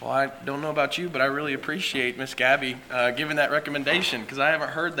Well, I don't know about you, but I really appreciate Miss Gabby giving that recommendation because I haven't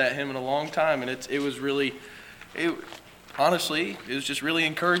heard that hymn in a long time, and honestly, it was just really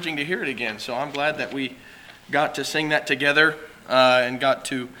encouraging to hear it again. So I'm glad that we got to sing that together and got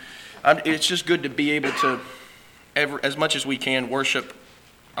to. It's just good to be able to, as much as we can, worship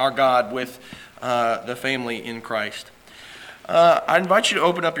our God with the family in Christ. I invite you to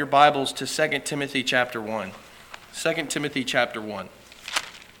open up your Bibles to 2 Timothy chapter 1. 2 Timothy chapter 1.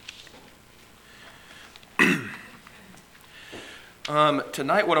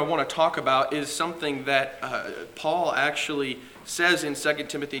 Tonight what I want to talk about is something that Paul actually says in 2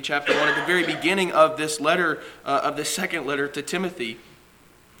 Timothy chapter 1 at the very beginning of this letter, of the second letter to Timothy.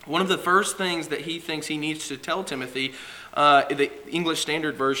 One of the first things that he thinks he needs to tell Timothy, the English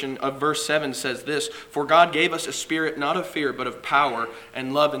Standard Version of verse 7 says this: "For God gave us a spirit not of fear but of power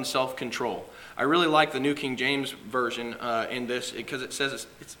and love and self-control." I really like the New King James Version in this because it says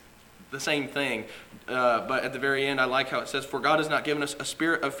it's the same thing, but at the very end I like how it says, "For God has not given us a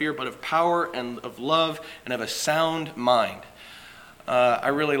spirit of fear but of power and of love and of a sound mind." I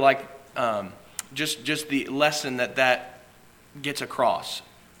really like just the lesson that gets across,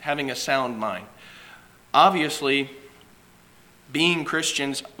 having a sound mind. Obviously, being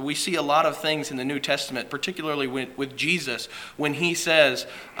Christians, we see a lot of things in the New Testament, particularly with Jesus, when he says,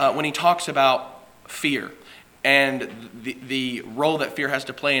 when he talks about fear and the role that fear has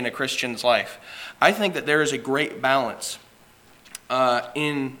to play in a Christian's life. I think that there is a great balance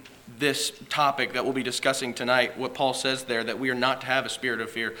in this topic that we'll be discussing tonight, what Paul says there, that we are not to have a spirit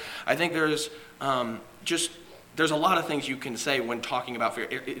of fear. I think there's a lot of things you can say when talking about fear.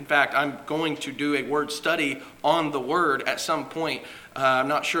 In fact, I'm going to do a word study on the word at some point. I'm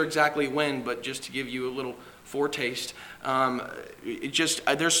not sure exactly when, but just to give you a little foretaste.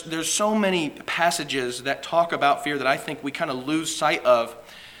 There's so many passages that talk about fear that I think we kind of lose sight of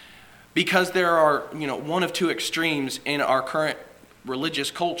because there are, one of two extremes in our current religious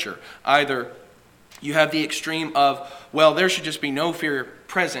culture. Either you have the extreme of, well, there should just be no fear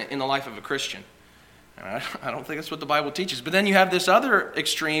present in the life of a Christian. And I don't think that's what the Bible teaches. But then you have this other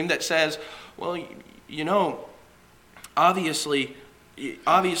extreme that says, well,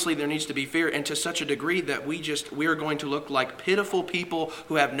 obviously there needs to be fear, and to such a degree that we are going to look like pitiful people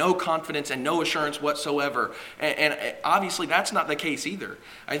who have no confidence and no assurance whatsoever. And obviously that's not the case either.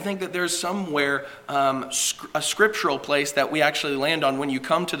 I think that there's somewhere a scriptural place that we actually land on when you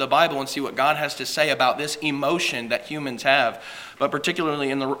come to the Bible and see what God has to say about this emotion that humans have, but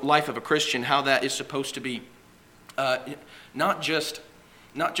particularly in the life of a Christian, how that is supposed to be not just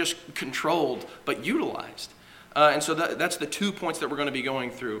controlled, but utilized. And so that's the 2 points that we're going to be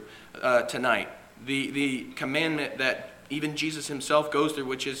going through tonight. The commandment that even Jesus himself goes through,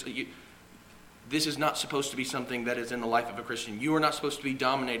 which is this is not supposed to be something that is in the life of a Christian. You are not supposed to be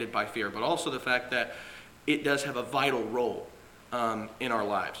dominated by fear, but also the fact that it does have a vital role in our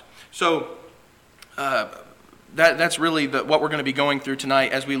lives. So that's really what we're going to be going through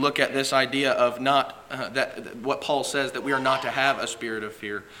tonight as we look at this idea of what Paul says, that we are not to have a spirit of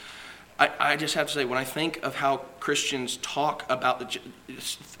fear. I just have to say, when I think of how Christians talk about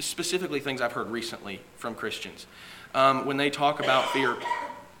specifically things I've heard recently from Christians, when they talk about fear,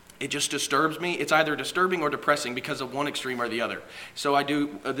 it just disturbs me. It's either disturbing or depressing because of one extreme or the other. So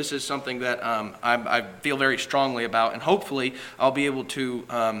this is something that I feel very strongly about, and hopefully I'll be able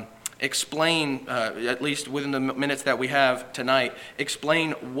to explain, at least within the minutes that we have tonight,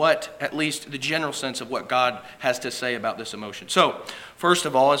 explain what, at least the general sense of what God has to say about this emotion. So, first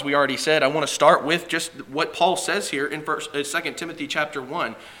of all, as we already said, I want to start with just what Paul says here in 2 Timothy chapter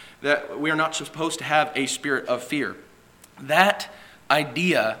 1, that we are not supposed to have a spirit of fear. That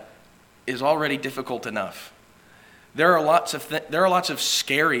idea is already difficult enough. There are lots of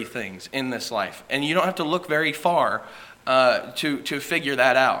scary things in this life, and you don't have to look very far to figure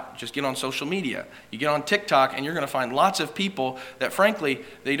that out. Just get on social media. You get on TikTok and you're going to find lots of people that, frankly,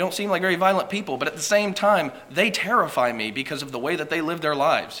 they don't seem like very violent people, but at the same time, they terrify me because of the way that they live their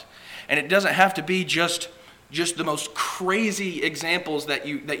lives. And it doesn't have to be just the most crazy examples that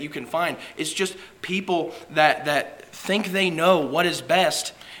you can find. It's just people that think they know what is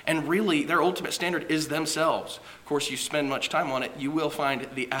best, and really their ultimate standard is themselves. Of course, you spend much time on it, you will find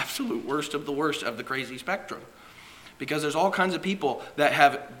the absolute worst of the crazy spectrum. Because there's all kinds of people that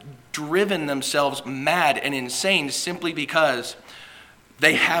have driven themselves mad and insane simply because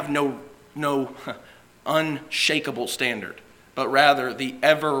they have no unshakable standard, but rather the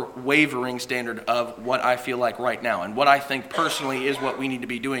ever-wavering standard of what I feel like right now and what I think personally is what we need to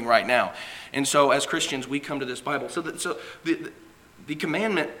be doing right now. And so as Christians, we come to this Bible. So the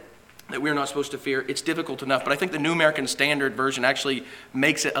commandment that we're not supposed to fear, it's difficult enough. But I think the New American Standard Version actually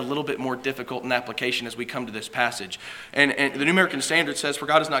makes it a little bit more difficult in application as we come to this passage. And the New American Standard says, "For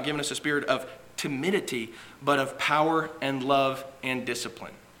God has not given us a spirit of timidity, but of power and love and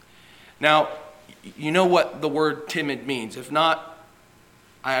discipline." Now, you know what the word timid means. If not,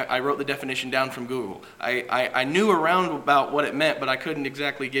 I wrote the definition down from Google. I knew around about what it meant, but I couldn't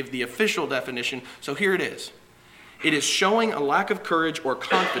exactly give the official definition, so here it is. It is showing a lack of courage or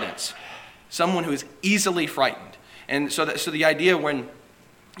confidence, someone who is easily frightened. And so the idea when,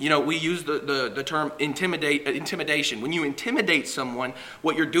 we use the term intimidation. When you intimidate someone,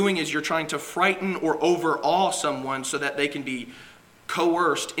 what you're doing is you're trying to frighten or overawe someone so that they can be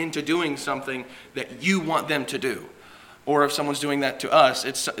coerced into doing something that you want them to do. Or if someone's doing that to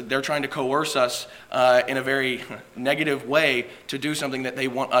us, they're trying to coerce us in a very negative way to do something that they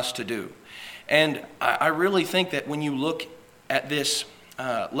want us to do. And I really think that when you look at this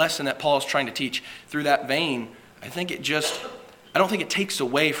lesson that Paul is trying to teach through that vein, I don't think it takes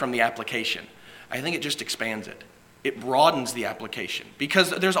away from the application. I think it just expands it. It broadens the application.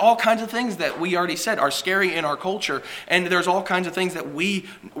 Because there's all kinds of things that we already said are scary in our culture, and there's all kinds of things that we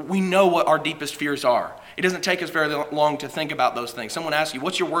know what our deepest fears are. It doesn't take us very long to think about those things. Someone asks you,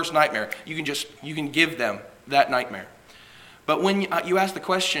 what's your worst nightmare? You can give them that nightmare. But when you ask the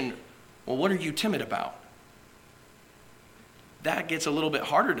question, well, what are you timid about? That gets a little bit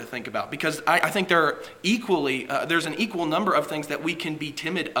harder to think about, because I think there's an equal number of things that we can be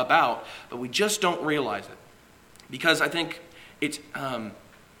timid about, but we just don't realize it. Because I think it's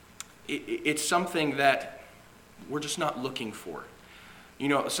something that we're just not looking for.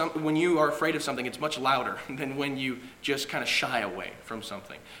 When you are afraid of something, it's much louder than when you just kind of shy away from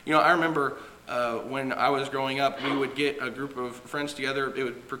something. I remember when I was growing up, we would get a group of friends together,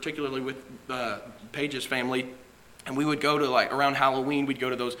 particularly with Paige's family, and we would go to, around Halloween, we'd go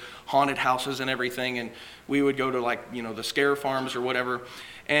to those haunted houses and everything, and we would go to, the scare farms or whatever.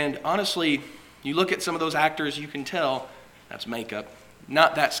 And honestly, you look at some of those actors, you can tell that's makeup,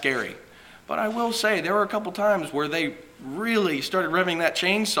 not that scary. But I will say, there were a couple times where they really started revving that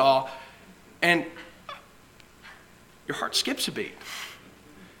chainsaw, and your heart skips a beat.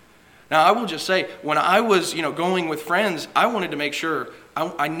 Now, I will just say, when I was, going with friends, I wanted to make sure,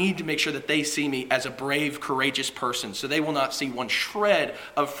 I need to make sure that they see me as a brave, courageous person, so they will not see one shred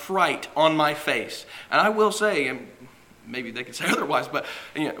of fright on my face. And I will say, and maybe they could say otherwise, but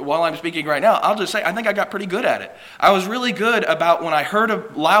while I'm speaking right now, I'll just say I think I got pretty good at it. I was really good about when I heard a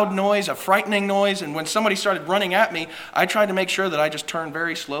loud noise, a frightening noise, and when somebody started running at me, I tried to make sure that I just turned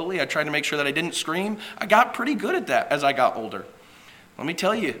very slowly. I tried to make sure that I didn't scream. I got pretty good at that as I got older. Let me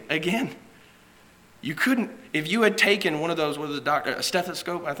tell you, again, you couldn't, if you had taken one of those, a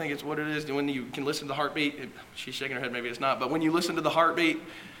stethoscope, I think it's what it is, when you can listen to the heartbeat. She's shaking her head, maybe it's not, but when you listen to the heartbeat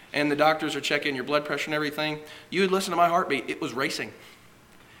and the doctors are checking your blood pressure and everything, you would listen to my heartbeat. It was racing.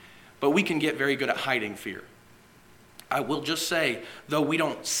 But we can get very good at hiding fear. I will just say, though we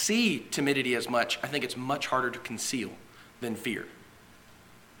don't see timidity as much, I think it's much harder to conceal than fear.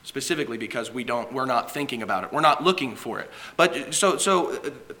 Specifically because we're not thinking about it. We're not looking for it. But so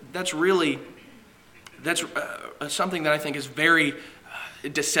that's something that I think is very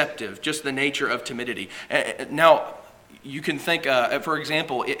deceptive, just the nature of timidity. Now, you can think, for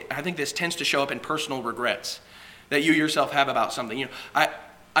example, I think this tends to show up in personal regrets that you yourself have about something.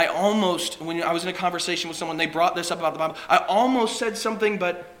 I almost, when I was in a conversation with someone, they brought this up about the Bible. I almost said something,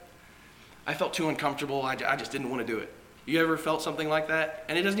 but I felt too uncomfortable. I just didn't want to do it. You ever felt something like that?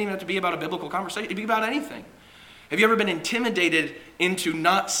 And it doesn't even have to be about a biblical conversation. It can be about anything. Have you ever been intimidated into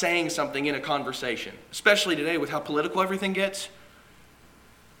not saying something in a conversation? Especially today with how political everything gets.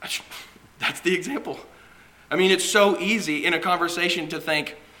 That's the example. I mean, it's so easy in a conversation to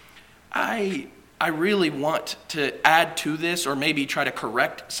think, I really want to add to this or maybe try to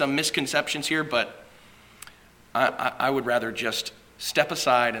correct some misconceptions here, but I would rather just step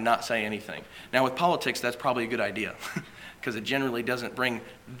aside and not say anything. Now, with politics, that's probably a good idea because it generally doesn't bring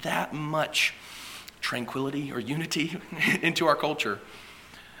that much tranquility or unity into our culture.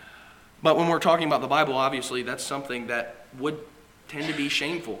 But when we're talking about the Bible, obviously, that's something that would tend to be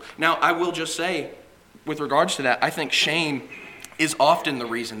shameful. Now, I will just say, with regards to that, I think shame is often the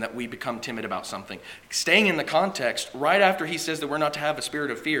reason that we become timid about something. Staying in the context, right after he says that we're not to have a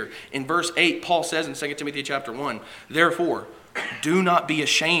spirit of fear, in verse 8, Paul says in 2 Timothy chapter 1, "Therefore, do not be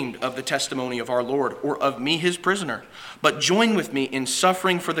ashamed of the testimony of our Lord or of me, his prisoner, but join with me in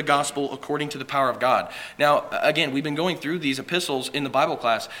suffering for the gospel according to the power of God." Now, again, we've been going through these epistles in the Bible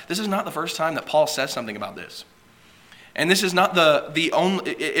class. This is not the first time that Paul says something about this. And this is not the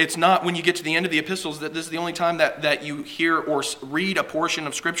only, it's not when you get to the end of the epistles that this is the only time that you hear or read a portion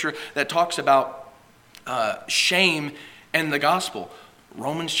of Scripture that talks about shame and the gospel.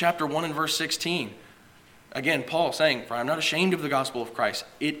 Romans chapter 1 and verse 16. Again, Paul saying, "For I am not ashamed of the gospel of Christ.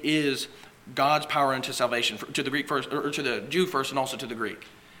 It is God's power unto salvation," to the Greek first, or to the Jew first, and also to the Greek.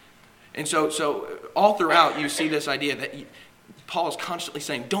 And so all throughout you see this idea that Paul is constantly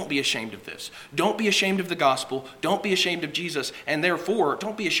saying, don't be ashamed of this. Don't be ashamed of the gospel. Don't be ashamed of Jesus. And therefore,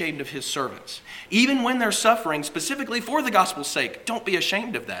 don't be ashamed of his servants. Even when they're suffering specifically for the gospel's sake, don't be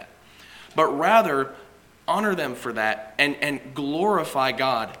ashamed of that. But rather, honor them for that and glorify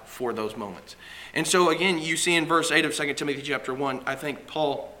God for those moments. And so again, you see in verse 8 of 2 Timothy chapter 1, I think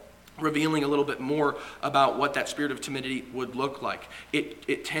Paul revealing a little bit more about what that spirit of timidity would look like.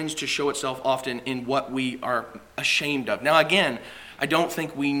 It tends to show itself often in what we are ashamed of. Now again, I don't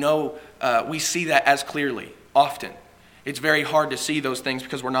think we see that as clearly often. It's very hard to see those things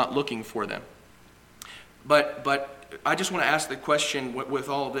because we're not looking for them. But I just want to ask the question with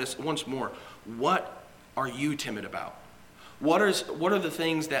all of this once more. What are you timid about? What are the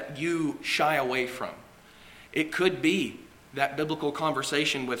things that you shy away from? It could be that biblical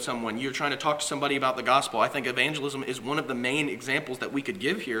conversation with someone. You're trying to talk to somebody about the gospel. I think evangelism is one of the main examples that we could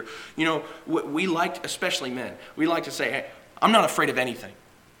give here. You know, we like, especially men, we like to say, hey, I'm not afraid of anything.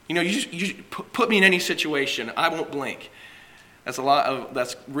 You know, you just put me in any situation, I won't blink.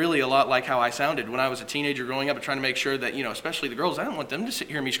 That's really a lot like how I sounded when I was a teenager growing up and trying to make sure that, you know, especially the girls, I didn't want them to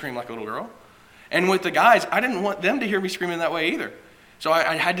hear me scream like a little girl. And with the guys, I didn't want them to hear me screaming that way either. So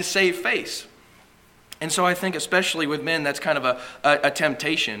I had to save face. And so I think especially with men, that's kind of a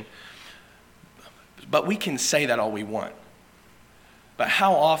temptation. But we can say that all we want. But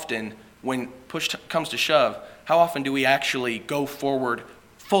how often, when push comes to shove, how often do we actually go forward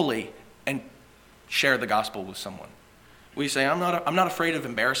fully and share the gospel with someone? We say, I'm not afraid of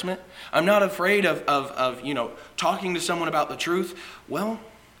embarrassment. I'm not afraid of talking to someone about the truth. Well,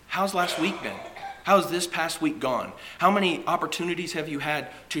 how's last week been? How's this past week gone? How many opportunities have you had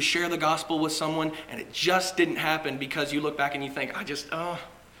to share the gospel with someone and it just didn't happen because you look back and you think, I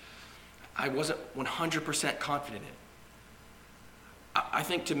wasn't 100% confident in it. I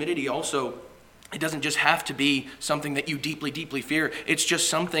think timidity also, it doesn't just have to be something that you deeply, deeply fear. It's just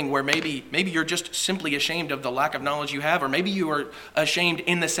something where maybe you're just simply ashamed of the lack of knowledge you have, or maybe you are ashamed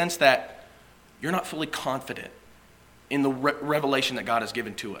in the sense that you're not fully confident in the revelation that God has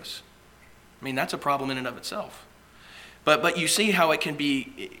given to us. I mean, that's a problem in and of itself. But you see how it can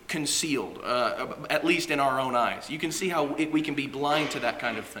be concealed, at least in our own eyes. You can see how we can be blind to that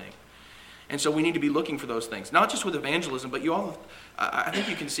kind of thing. And so we need to be looking for those things, not just with evangelism, but I think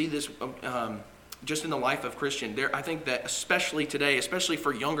you can see this just in the life of Christian. I think that especially today, especially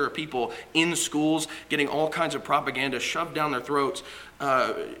for younger people in schools, getting all kinds of propaganda shoved down their throats.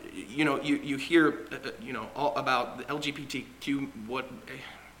 You hear all about the LGBTQ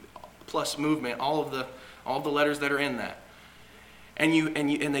plus movement, all of the letters that are in that. And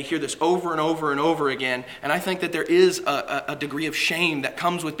they hear this over and over and over again. And I think that there is a degree of shame that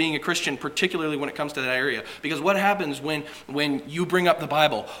comes with being a Christian, particularly when it comes to that area. Because what happens when you bring up the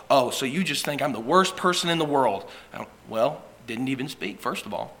Bible? Oh, so you just think I'm the worst person in the world. Well, didn't even speak, first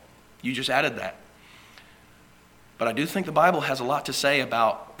of all. You just added that. But I do think the Bible has a lot to say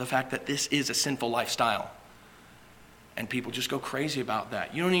about the fact that this is a sinful lifestyle. And people just go crazy about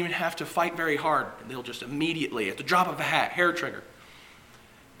that. You don't even have to fight very hard. They'll just immediately, at the drop of a hat, hair trigger.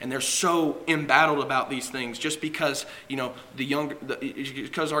 And they're so embattled about these things just because,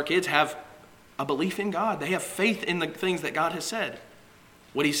 because our kids have a belief in God. They have faith in the things that God has said.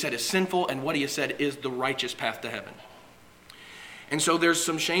 What he said is sinful, and what he has said is the righteous path to heaven. And so there's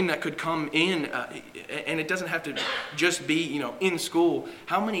some shame that could come in, and it doesn't have to just be, in school.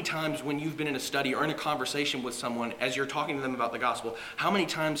 How many times when you've been in a study or in a conversation with someone as you're talking to them about the gospel, how many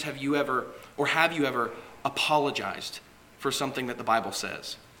times have you ever apologized for something that the Bible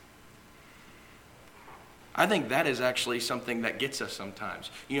says? I think that is actually something that gets us sometimes.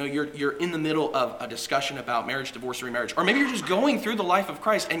 You're in the middle of a discussion about marriage, divorce, or remarriage. Or maybe you're just going through the life of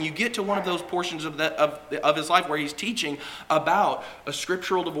Christ and you get to one of those portions of his life where he's teaching about a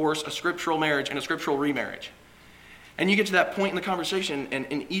scriptural divorce, a scriptural marriage, and a scriptural remarriage. And you get to that point in the conversation, and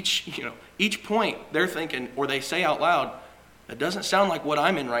in each point they're thinking, or they say out loud, that doesn't sound like what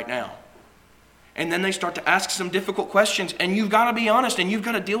I'm in right now. And then they start to ask some difficult questions, and you've got to be honest, and you've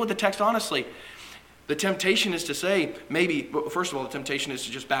got to deal with the text honestly. The temptation is to say, first of all, the temptation is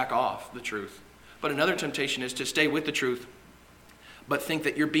to just back off the truth. But another temptation is to stay with the truth, but think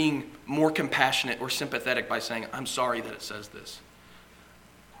that you're being more compassionate or sympathetic by saying, I'm sorry that it says this.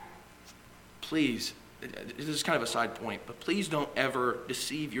 Please this is kind of a side point, but please don't ever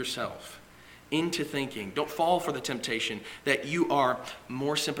deceive yourself into thinking, don't fall for the temptation that you are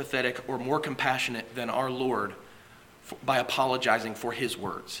more sympathetic or more compassionate than our Lord by apologizing for his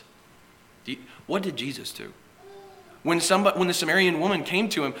words. What did Jesus do? When the Samaritan woman came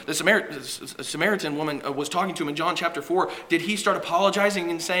to him, the Samaritan woman was talking to him in John chapter 4, did he start apologizing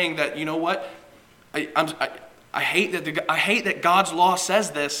and saying that, you know what, I hate that God's law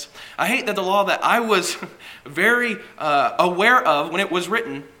says this. I hate that the law that I was very aware of when it was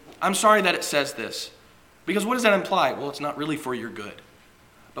written, I'm sorry that it says this. Because what does that imply? Well, it's not really for your good.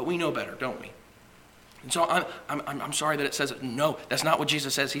 But we know better, don't we? And so I'm sorry that it says it. No, that's not what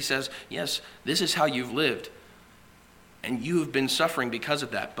Jesus says. He says, yes, this is how you've lived. And you have been suffering because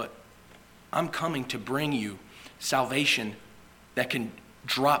of that. But I'm coming to bring you salvation that can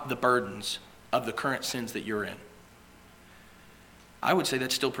drop the burdens of the current sins that you're in. I would say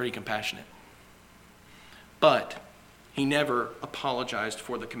that's still pretty compassionate. But he never apologized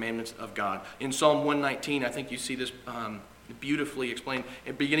for the commandments of God. In Psalm 119, I think you see this beautifully explained.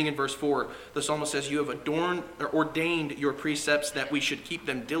 Beginning in verse 4, the psalmist says, you have ordained your precepts that we should keep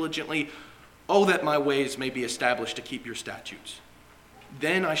them diligently. Oh, that my ways may be established to keep your statutes.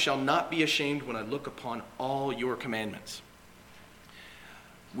 Then I shall not be ashamed when I look upon all your commandments.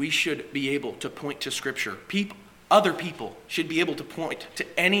 We should be able to point to Scripture. Other people should be able to point to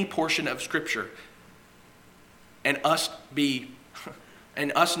any portion of Scripture and us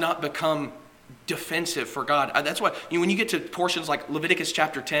not become defensive for God. That's why when you get to portions like Leviticus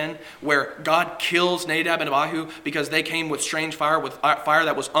chapter 10, where God kills Nadab and Abihu because they came with strange fire, with fire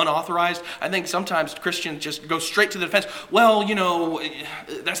that was unauthorized, I think sometimes Christians just go straight to the defense. Well,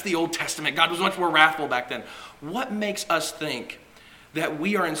 that's the Old Testament. God was much more wrathful back then. What makes us think that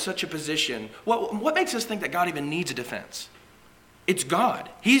we are in such a position? What makes us think that God even needs a defense? It's God.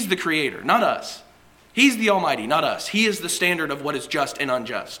 He's the creator, not us. He's the Almighty, not us. He is the standard of what is just and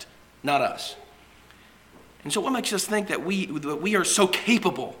unjust, not us. And so what makes us think that we are so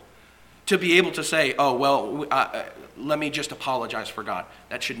capable to be able to say, oh, well, let me just apologize for God?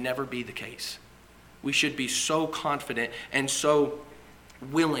 That should never be the case. We should be so confident and so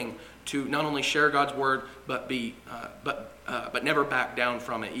willing to not only share God's word, but never back down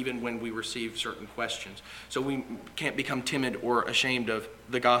from it, even when we receive certain questions. So we can't become timid or ashamed of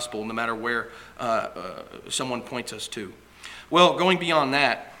the gospel, no matter where someone points us to. Well, going beyond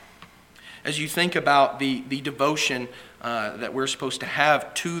that, as you think about the devotion that we're supposed to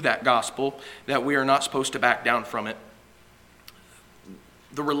have to that gospel, that we are not supposed to back down from it,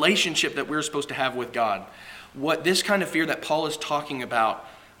 the relationship that we're supposed to have with God, what this kind of fear that Paul is talking about,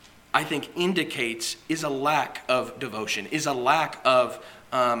 I think, indicates is a lack of devotion, is a lack of,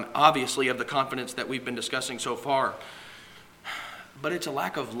 obviously, of the confidence that we've been discussing so far. But it's a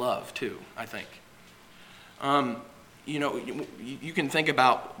lack of love, too, I think. You can think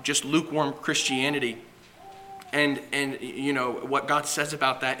about just lukewarm Christianity and what God says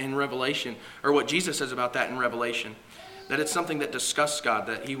about that in Revelation, or what Jesus says about that in Revelation. That it's something that disgusts God,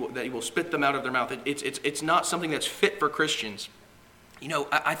 that he will spit them out of their mouth. It's not something that's fit for Christians.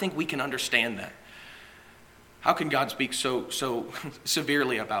 I think we can understand that. How can God speak so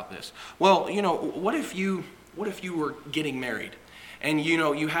severely about this? Well, what if you were getting married, and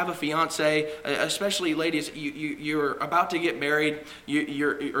you have a fiance, especially ladies, you're about to get married,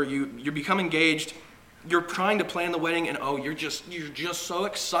 you become engaged. You're trying to plan the wedding, and you're just so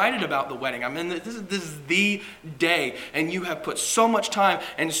excited about the wedding. I mean, this is the day, and you have put so much time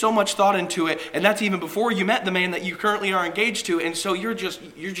and so much thought into it, and that's even before you met the man that you currently are engaged to. And so you're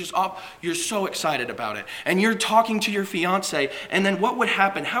so excited about it, and you're talking to your fiance. And then what would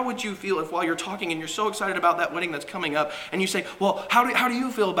happen? How would you feel if while you're talking and you're so excited about that wedding that's coming up, and you say, "Well, how do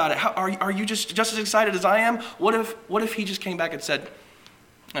you feel about it? Are you just as excited as I am?" What if he just came back and said,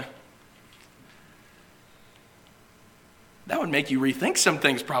 That would make you rethink some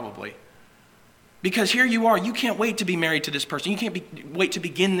things probably. Because here you are, you can't wait to be married to this person. You can't wait to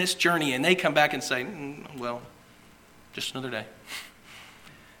begin this journey, and they come back and say, well, just another day.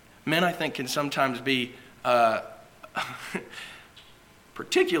 Men, I think, can sometimes be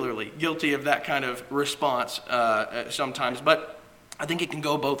particularly guilty of that kind of response sometimes, but I think it can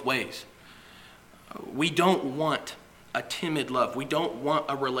go both ways. We don't want a timid love. We don't want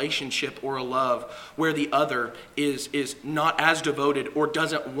a relationship or a love where the other is not as devoted or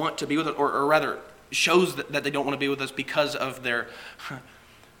doesn't want to be with us, or rather shows that they don't want to be with us because of their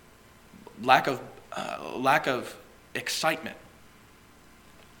lack of excitement.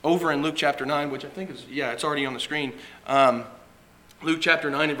 Over in Luke chapter 9, which I think is, it's already on the screen. Luke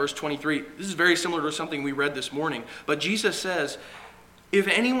chapter 9 and verse 23. This is very similar to something we read this morning. But Jesus says, If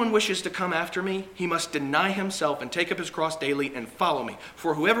anyone wishes to come after me, he must deny himself and take up his cross daily and follow me.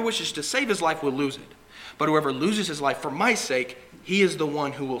 For whoever wishes to save his life will lose it. But whoever loses his life for my sake, he is the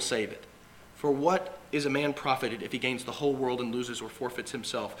one who will save it. For what is a man profited if he gains the whole world and loses or forfeits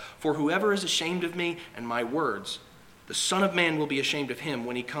himself? For whoever is ashamed of me and my words, the Son of Man will be ashamed of him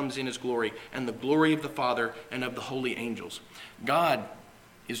when he comes in his glory and the glory of the Father and of the holy angels. God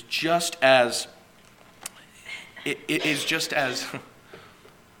is just as,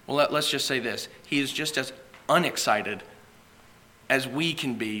 well, let's just say this. He is just as unexcited as we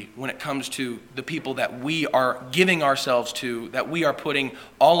can be when it comes to the people that we are giving ourselves to, that we are putting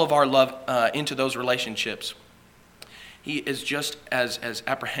all of our love into those relationships. He is just as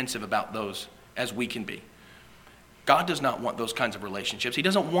apprehensive about those as we can be. God does not want those kinds of relationships. He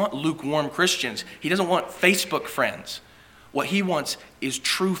doesn't want lukewarm Christians. He doesn't want Facebook friends. What he wants is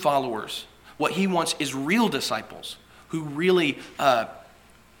true followers. What he wants is real disciples who really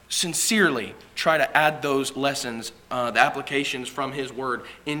sincerely try to add those lessons, the applications from his word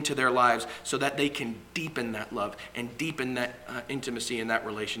into their lives so that they can deepen that love and deepen that intimacy in that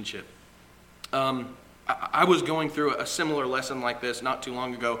relationship. I was going through a similar lesson like this not too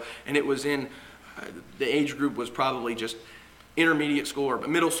long ago, and it was in, the age group was probably just intermediate school or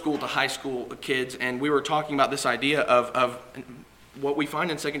middle school to high school kids, and we were talking about this idea of what we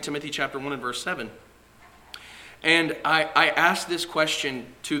find in 2 Timothy chapter 1 and verse 7. And I asked this question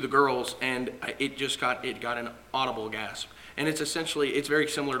to the girls, and it got an audible gasp. And it's very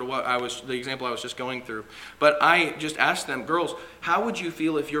similar to the example I was just going through. But I just asked them, girls, how would you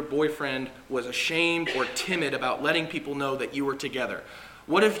feel if your boyfriend was ashamed or timid about letting people know that you were together?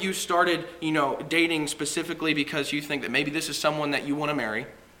 What if you started, dating specifically because you think that maybe this is someone that you want to marry?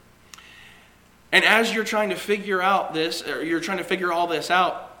 And as you're trying to figure out this, or you're trying to figure all this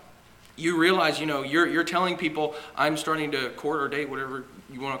out, you realize, you're telling people, I'm starting to court or date, whatever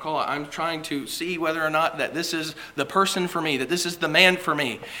you want to call it. I'm trying to see whether or not that this is the person for me, that this is the man for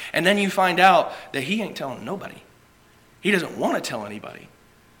me. And then you find out that he ain't telling nobody. He doesn't want to tell anybody.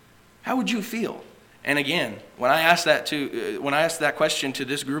 How would you feel? And again, when I asked that question to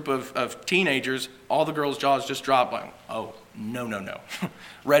this group of teenagers, all the girls' jaws just dropped like, oh, no.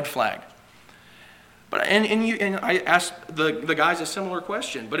 Red flag. But and I asked the guys a similar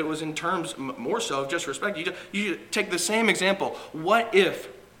question, but it was in terms more so of just respect. You take the same example. What if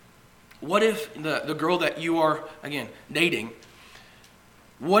the girl that you are, again, dating,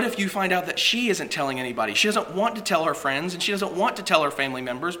 what if you find out that she isn't telling anybody? She doesn't want to tell her friends, and she doesn't want to tell her family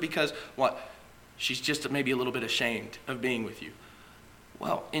members because, she's just maybe a little bit ashamed of being with you.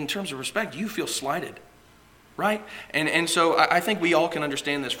 Well, in terms of respect, you feel slighted. Right? And so I think we all can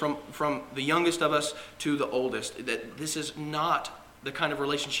understand this from the youngest of us to the oldest, that this is not the kind of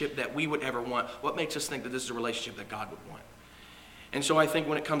relationship that we would ever want. What makes us think that this is a relationship that God would want? And so I think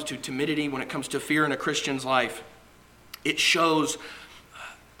when it comes to timidity, when it comes to fear in a Christian's life, it shows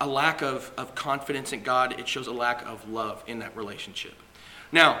a lack of confidence in God. It shows a lack of love in that relationship.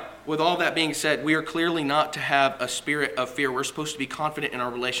 Now, with all that being said, we are clearly not to have a spirit of fear. We're supposed to be confident in our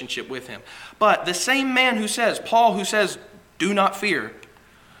relationship with him. But the same man Paul who says, do not fear,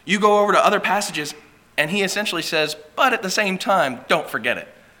 you go over to other passages and he essentially says, but at the same time, don't forget it.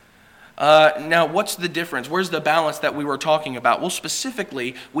 Now, what's the difference? Where's the balance that we were talking about? Well,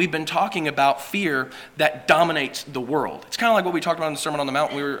 specifically, we've been talking about fear that dominates the world. It's kind of like what we talked about in the Sermon on the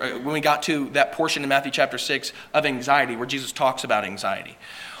Mount when we got to that portion in Matthew chapter 6 of anxiety, where Jesus talks about anxiety.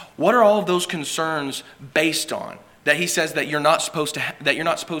 What are all of those concerns based on? That he says that you're not supposed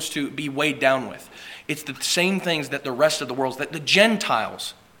to be weighed down with. It's the same things that the rest of the world, that the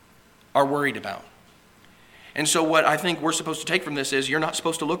Gentiles are worried about. And so what I think we're supposed to take from this is you're not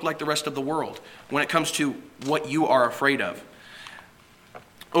supposed to look like the rest of the world when it comes to what you are afraid of.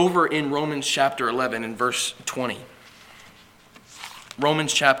 Over in Romans chapter 11 and verse 20.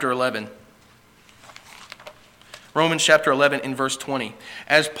 Romans chapter 11 in verse 20.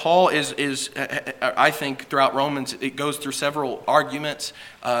 As Paul is I think throughout Romans, it goes through several arguments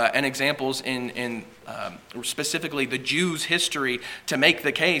and examples in specifically the Jews' history to make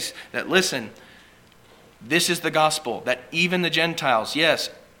the case that, listen, this is the gospel, that even the Gentiles,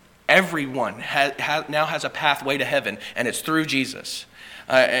 yes, everyone now has a pathway to heaven, and it's through Jesus.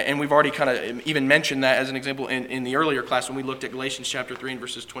 And we've already kind of even mentioned that as an example in the earlier class when we looked at Galatians chapter 3 and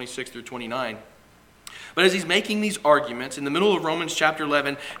verses 26 through 29. But as he's making these arguments in the middle of Romans chapter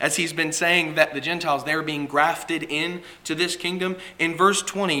 11, as he's been saying that the Gentiles, they're being grafted in to this kingdom, in verse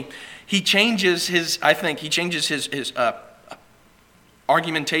 20, he changes his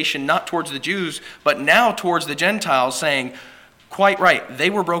argumentation not towards the Jews, but now towards the Gentiles, saying, quite right, they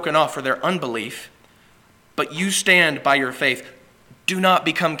were broken off for their unbelief, but you stand by your faith. do not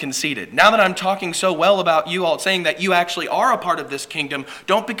become conceited. Now that I'm talking so well about you all, saying that you actually are a part of this kingdom,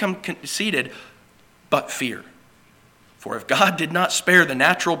 don't become conceited, but fear. For if God did not spare the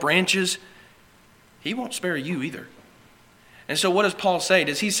natural branches, he won't spare you either. And so what does Paul say?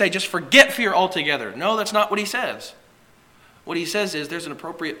 Does he say just forget fear altogether? No, that's not what he says. What he says is there's an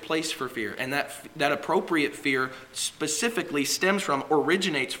appropriate place for fear, and that appropriate fear specifically stems from,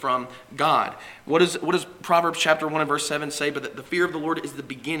 originates from God. What does Proverbs chapter 1 and verse 7 say? But that the fear of the Lord is the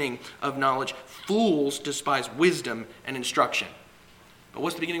beginning of knowledge. Fools despise wisdom and instruction. But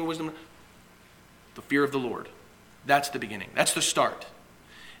what's the beginning of wisdom? The fear of the Lord. That's the beginning. That's the start.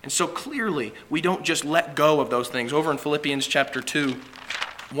 And so clearly, we don't just let go of those things. Over in Philippians chapter 2,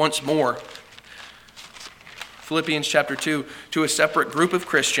 once more, Philippians chapter 2, to a separate group of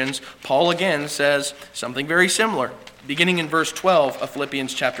Christians, Paul again says something very similar. Beginning in verse 12 of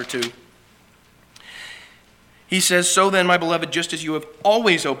Philippians chapter 2. He says, "So then, my beloved, just as you have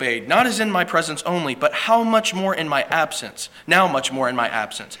always obeyed, not as in my presence only, but how much more in my absence, now much more in my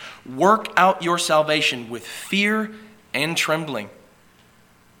absence, work out your salvation with fear and trembling."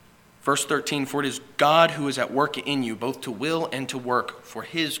 Verse 13, "For it is God who is at work in you, both to will and to work for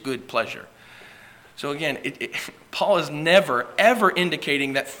his good pleasure." So again, Paul is never, ever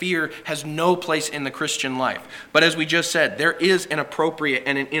indicating that fear has no place in the Christian life. But as we just said, there is an appropriate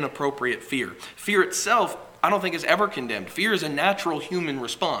and an inappropriate fear. Fear itself, I don't think, is ever condemned. Fear is a natural human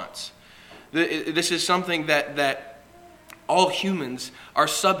response. This is something that all humans are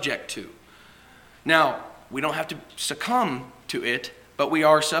subject to. Now, we don't have to succumb to it, but we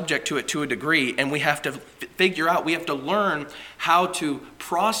are subject to it to a degree, and we have to figure out, we have to learn how to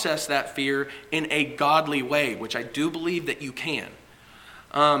process that fear in a godly way, which I do believe that you can.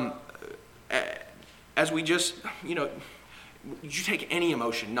 As we just, you take any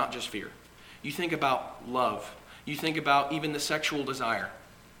emotion, not just fear. You think about love. You think about even the sexual desire.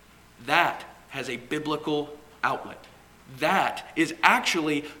 That has a biblical outlet. That is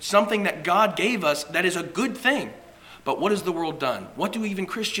actually something that God gave us that is a good thing. But what has the world done? What do even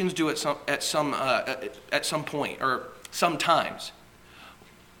Christians do at some point or sometimes?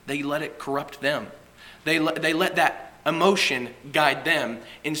 They let it corrupt them. They let that emotion guide them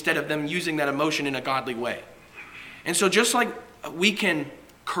instead of them using that emotion in a godly way. And so just like we can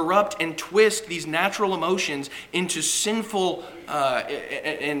corrupt and twist these natural emotions into sinful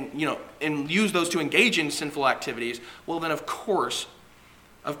and use those to engage in sinful activities, well then of course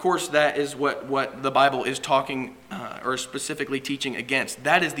that is what the Bible is talking or specifically teaching against.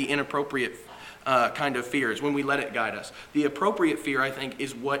 That is the inappropriate kind of fear, is when we let it guide us. The appropriate fear, I think,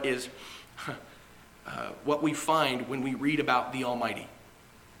 is what we find when we read about the Almighty.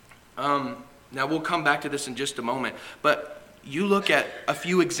 Now we'll come back to this in just a moment, but you look at a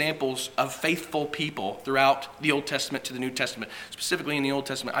few examples of faithful people throughout the Old Testament to the New Testament, specifically in the Old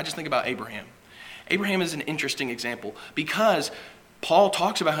Testament. I just think about Abraham. Abraham is an interesting example because Paul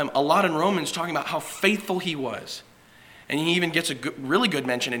talks about him a lot in Romans, talking about how faithful he was. And he even gets a really good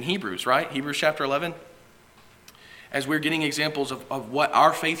mention in Hebrews, right? Hebrews chapter 11. As we're getting examples of what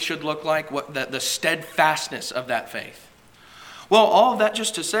our faith should look like, what the steadfastness of that faith. Well, all of that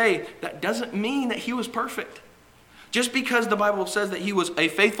just to say, that doesn't mean that he was perfect. Just because the Bible says that he was a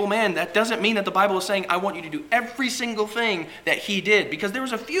faithful man, that doesn't mean that the Bible is saying, I want you to do every single thing that he did. Because there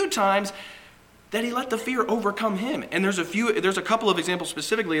was a few times that he let the fear overcome him. And there's a couple of examples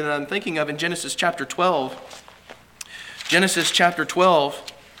specifically that I'm thinking of in Genesis chapter 12. Genesis chapter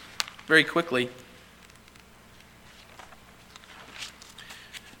 12, very quickly.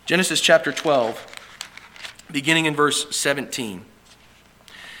 Genesis chapter 12, beginning in verse 17.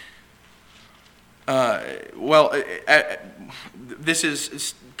 This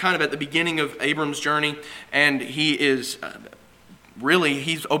is kind of at the beginning of Abram's journey, and he's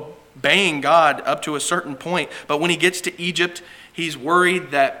obeying God up to a certain point. But when he gets to Egypt, he's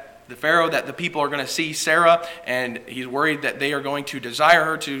worried that the people are going to see Sarah, and he's worried that they are going to desire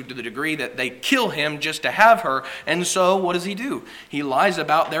her to the degree that they kill him just to have her. And so what does he do? He lies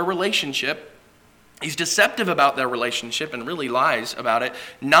about their relationship. He's deceptive about their relationship and really lies about it,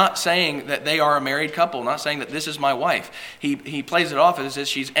 not saying that they are a married couple, not saying that this is my wife. He plays it off as if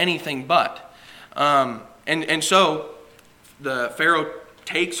she's anything but. And so the Pharaoh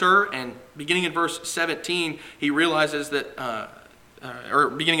takes her, and beginning in verse 17, he realizes that,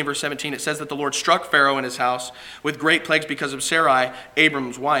 beginning in verse 17, it says that the Lord struck Pharaoh and his house with great plagues because of Sarai,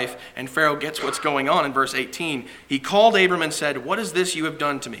 Abram's wife, and Pharaoh gets what's going on in verse 18. He called Abram and said, "What is this you have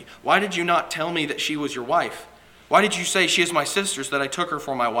done to me? Why did you not tell me that she was your wife? Why did you say she is my sister so that I took her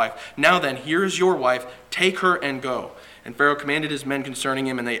for my wife? Now then, here is your wife, take her and go." And Pharaoh commanded his men concerning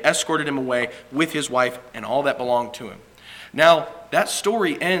him, and they escorted him away with his wife and all that belonged to him. Now, that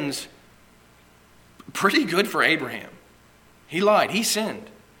story ends pretty good for Abraham. He lied, he sinned,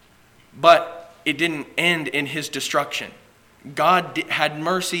 but it didn't end in his destruction. God had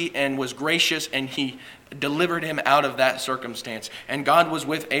mercy and was gracious, and he delivered him out of that circumstance. And God was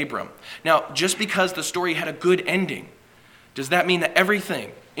with Abram. Now, just because the story had a good ending, does that mean that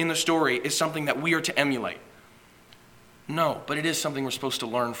everything in the story is something that we are to emulate? No, but it is something we're supposed to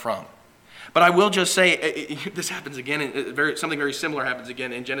learn from. But I will just say, this happens again, something very similar happens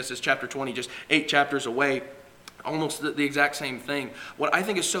again in Genesis chapter 20, just 8 chapters away. Almost the exact same thing. What I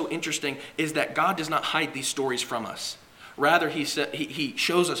think is so interesting is that God does not hide these stories from us. Rather, he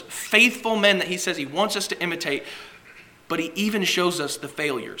shows us faithful men that he says he wants us to imitate, but he even shows us the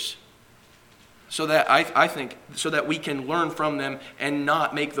failures. So that I think, so that we can learn from them and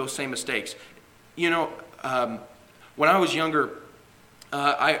not make those same mistakes. You know, when I was younger,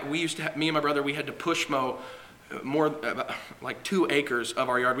 me and my brother, we had to push mow more like 2 acres of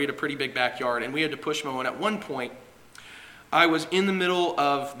our yard. We had a pretty big backyard, and we had to push mow. And at one point, I was in the middle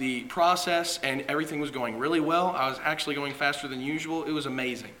of the process, and everything was going really well. I was actually going faster than usual. It was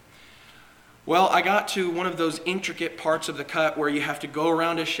amazing. Well, I got to one of those intricate parts of the cut where you have to go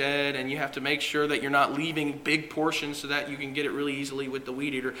around a shed, and you have to make sure that you're not leaving big portions so that you can get it really easily with the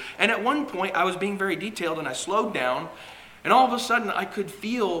weed eater. And at one point, I was being very detailed, and I slowed down. And all of a sudden, I could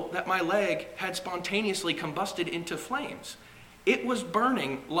feel that my leg had spontaneously combusted into flames. It was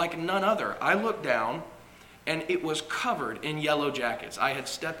burning like none other. I looked down, and it was covered in yellow jackets. I had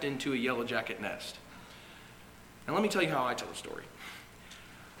stepped into a yellow jacket nest. And let me tell you how I tell the story.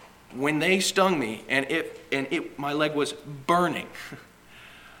 When they stung me, and my leg was burning,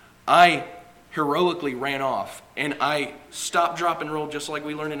 I heroically ran off, and I stopped, drop, and roll just like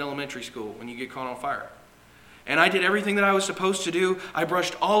we learned in elementary school when you get caught on fire. And I did everything that I was supposed to do. I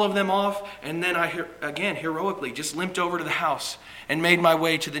brushed all of them off, and then I, again, heroically just limped over to the house and made my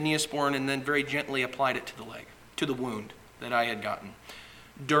way to the Neosporin, and then very gently applied it to the leg, to the wound that I had gotten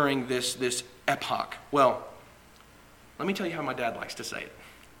during this epoch. Well, let me tell you how my dad likes to say it.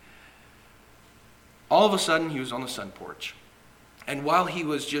 All of a sudden, he was on the sun porch. And while he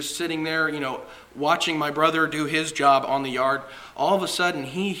was just sitting there, watching my brother do his job on the yard, all of a sudden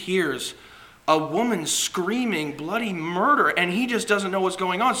he hears a woman screaming bloody murder, and he just doesn't know what's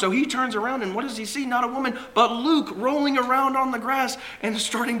going on. So he turns around, and what does he see? Not a woman, but Luke rolling around on the grass and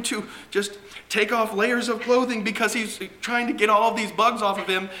starting to just take off layers of clothing because he's trying to get all of these bugs off of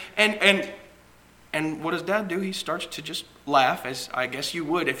him. And what does Dad do? He starts to just laugh, as I guess you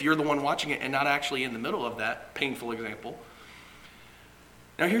would if you're the one watching it and not actually in the middle of that painful example.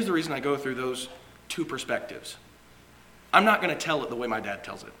 Now, here's the reason I go through those 2 perspectives. I'm not going to tell it the way my dad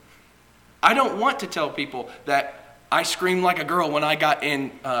tells it. I don't want to tell people that I screamed like a girl when I got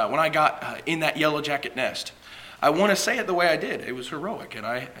in that yellow jacket nest. I want to say it the way I did. It was heroic, and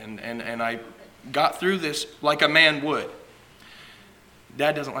I got through this like a man would.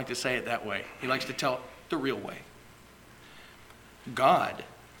 Dad doesn't like to say it that way. He likes to tell it the real way. God,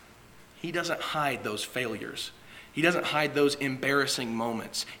 he doesn't hide those failures. He doesn't hide those embarrassing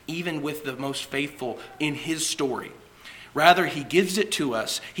moments, even with the most faithful in his story. Rather, he gives it to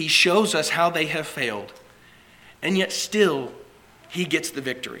us. He shows us how they have failed. And yet still, he gets the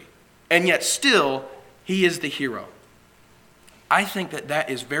victory. And yet still, he is the hero. I think that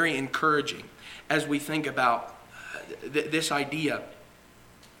is very encouraging as we think about this idea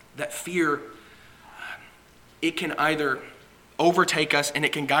that fear, it can either overtake us and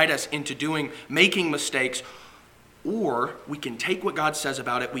it can guide us into making mistakes, or we can take what God says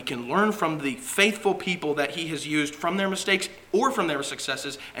about it, we can learn from the faithful people that he has used from their mistakes or from their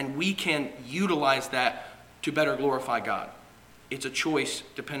successes, and we can utilize that to better glorify God. It's a choice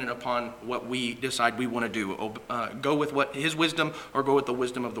dependent upon what we decide we want to do. Go with his wisdom or go with the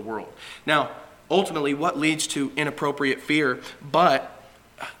wisdom of the world. Now, ultimately, what leads to inappropriate fear? But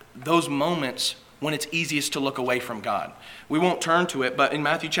those moments when it's easiest to look away from God. We won't turn to it, but in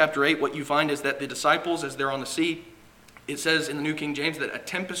Matthew chapter 8, what you find is that the disciples, as they're on the sea, it says in the New King James that a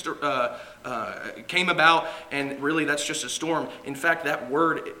tempest came about, and really that's just a storm. In fact, that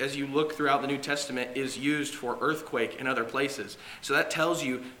word, as you look throughout the New Testament, is used for earthquake in other places. So that tells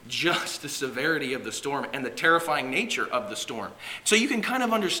you just the severity of the storm and the terrifying nature of the storm. So you can kind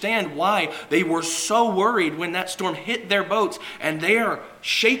of understand why they were so worried when that storm hit their boats, and they are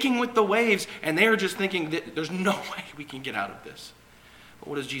shaking with the waves, and they are just thinking that there's no way we can get out of this. But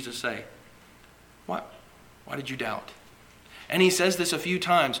what does Jesus say? Why did you doubt? And he says this a few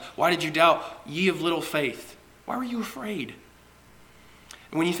times. Why did you doubt, ye of little faith? Why were you afraid?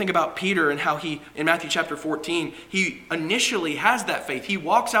 And when you think about Peter and how he, in Matthew chapter 14, he initially has that faith. He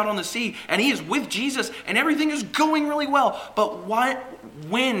walks out on the sea and he is with Jesus and everything is going really well. But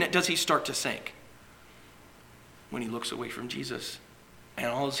when does he start to sink? When he looks away from Jesus. And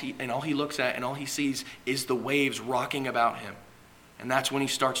all he looks at and all he sees is the waves rocking about him. And that's when he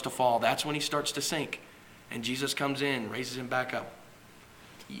starts to fall. That's when he starts to sink. And Jesus comes in, raises him back up.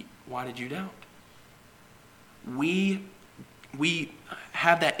 Why did you doubt? We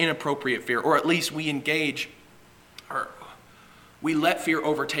have that inappropriate fear, or at least we engage, or we let fear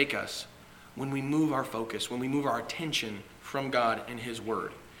overtake us when we move our focus, when we move our attention from God and His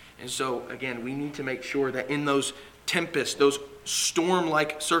Word. And so, again, we need to make sure that in those tempests, those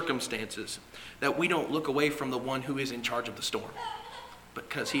storm-like circumstances, that we don't look away from the one who is in charge of the storm,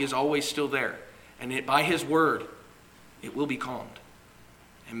 because He is always still there. And by His Word, it will be calmed.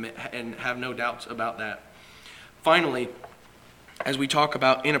 And have no doubts about that. Finally, as we talk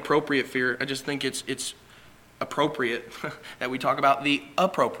about inappropriate fear, I just think it's appropriate that we talk about the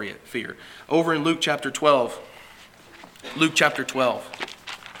appropriate fear. Over in Luke chapter 12. Luke chapter 12.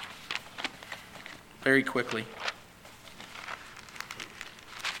 Very quickly.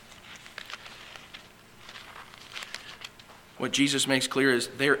 What Jesus makes clear is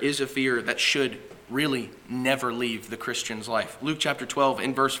there is a fear that should really never leave the Christian's life. Luke chapter 12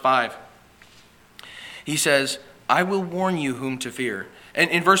 in verse 5. He says, I will warn you whom to fear. And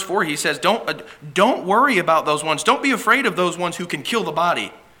in verse 4 he says, don't worry about those ones. Don't be afraid of those ones who can kill the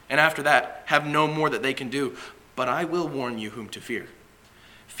body. And after that, have no more that they can do. But I will warn you whom to fear.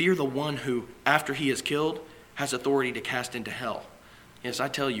 Fear the one who, after he is killed, has authority to cast into hell. Yes, I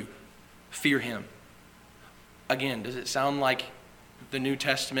tell you, fear him. Again, does it sound like the New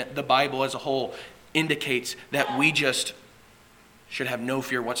Testament, the Bible as a whole, indicates that we just should have no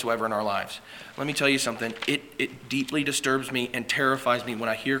fear whatsoever in our lives? Let me tell you something. It deeply disturbs me and terrifies me when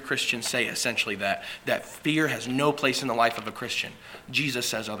I hear Christians say essentially that fear has no place in the life of a Christian. Jesus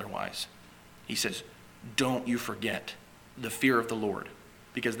says otherwise. He says, don't you forget the fear of the Lord,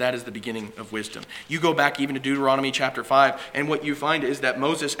 because that is the beginning of wisdom. You go back even to Deuteronomy chapter 5, and what you find is that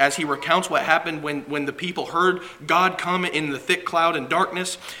Moses, as he recounts what happened when the people heard God come in the thick cloud and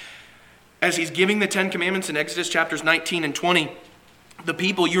darkness, as he's giving the Ten Commandments in Exodus chapters 19 and 20, the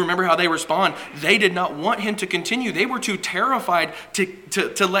people, you remember how they respond. They did not want him to continue. They were too terrified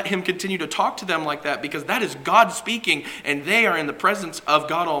to let him continue to talk to them like that, because that is God speaking and they are in the presence of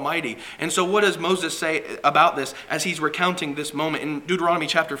God Almighty. And so what does Moses say about this as he's recounting this moment? In Deuteronomy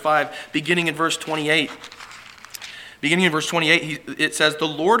chapter 5, beginning in verse 28. Beginning in verse 28, it says, the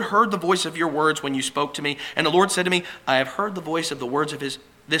Lord heard the voice of your words when you spoke to me. And the Lord said to me, I have heard the voice of the words of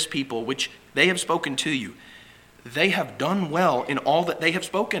this people, which they have spoken to you. They have done well in all that they have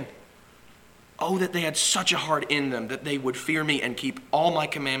spoken. Oh, that they had such a heart in them, that they would fear me and keep all my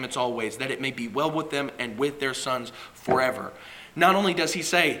commandments always, that it may be well with them and with their sons forever. Not only does he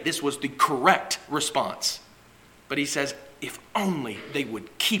say this was the correct response, but he says, if only they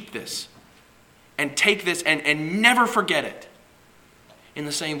would keep this and take this and never forget it. In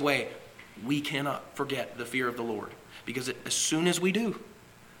the same way, we cannot forget the fear of the Lord, because as soon as we do,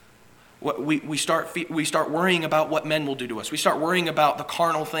 we start worrying about what men will do to us. We start worrying about the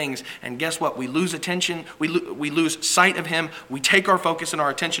carnal things, and guess what? We lose attention. We lose sight of Him. We take our focus and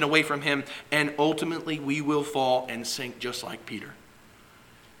our attention away from Him, and ultimately we will fall and sink just like Peter.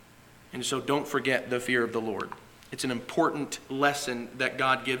 And so don't forget the fear of the Lord. It's an important lesson that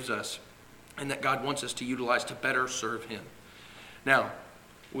God gives us and that God wants us to utilize to better serve Him. Now,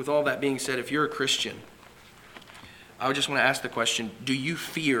 with all that being said, if you're a Christian, I would just want to ask the question, do you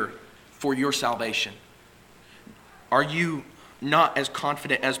fear for your salvation? Are you not as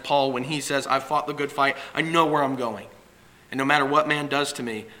confident as Paul when he says, I've fought the good fight, I know where I'm going, and no matter what man does to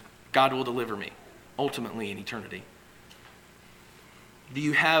me, God will deliver me, ultimately in eternity? Do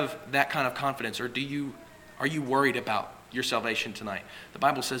you have that kind of confidence, or are you worried about your salvation tonight? The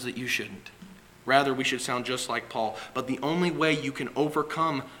Bible says that you shouldn't. Rather, we should sound just like Paul. But the only way you can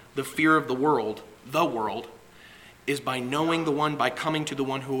overcome the fear of the world, is by knowing the one, by coming to the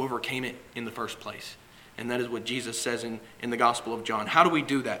one who overcame it in the first place. And that is what Jesus says in the Gospel of John. How do we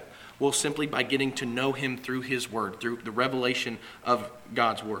do that? Well, simply by getting to know Him through His Word, through the revelation of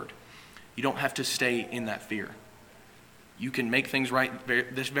God's Word. You don't have to stay in that fear. You can make things right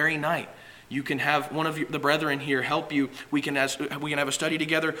this very night. You can have one of the brethren here help you. We can have a study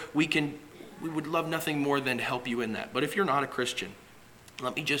together. We would love nothing more than to help you in that. But if you're not a Christian,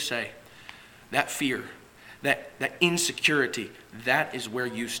 let me just say, that fear, that insecurity, that is where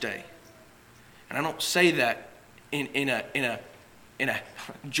you stay. And I don't say that in a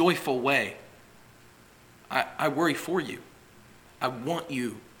joyful way. I worry for you. I want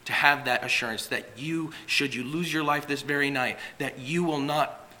you to have that assurance that you, should you lose your life this very night, that you will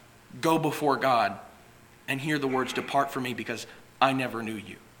not go before God and hear the words, "Depart from me, because I never knew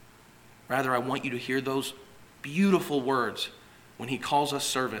you." Rather, I want you to hear those beautiful words when he calls us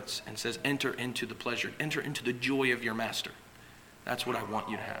servants and says, "Enter into the pleasure, enter into the joy of your master." That's what I want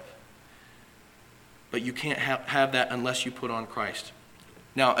you to have. But you can't have that unless you put on Christ.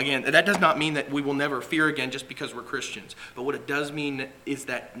 Now, again, that does not mean that we will never fear again just because we're Christians. But what it does mean is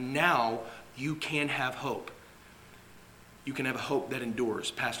that now you can have hope. You can have a hope that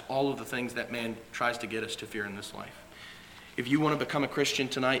endures past all of the things that man tries to get us to fear in this life. If you want to become a Christian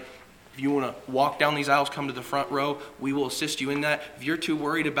tonight, if you want to walk down these aisles, come to the front row, we will assist you in that. If you're too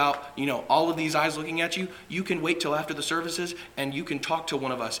worried about, all of these eyes looking at you, you can wait till after the services and you can talk to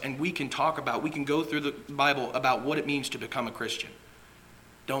one of us and we can go through the Bible about what it means to become a Christian.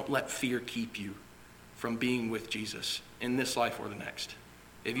 Don't let fear keep you from being with Jesus in this life or the next.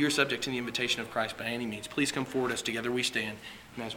 If you're subject to the invitation of Christ by any means, please come forward as together we stand.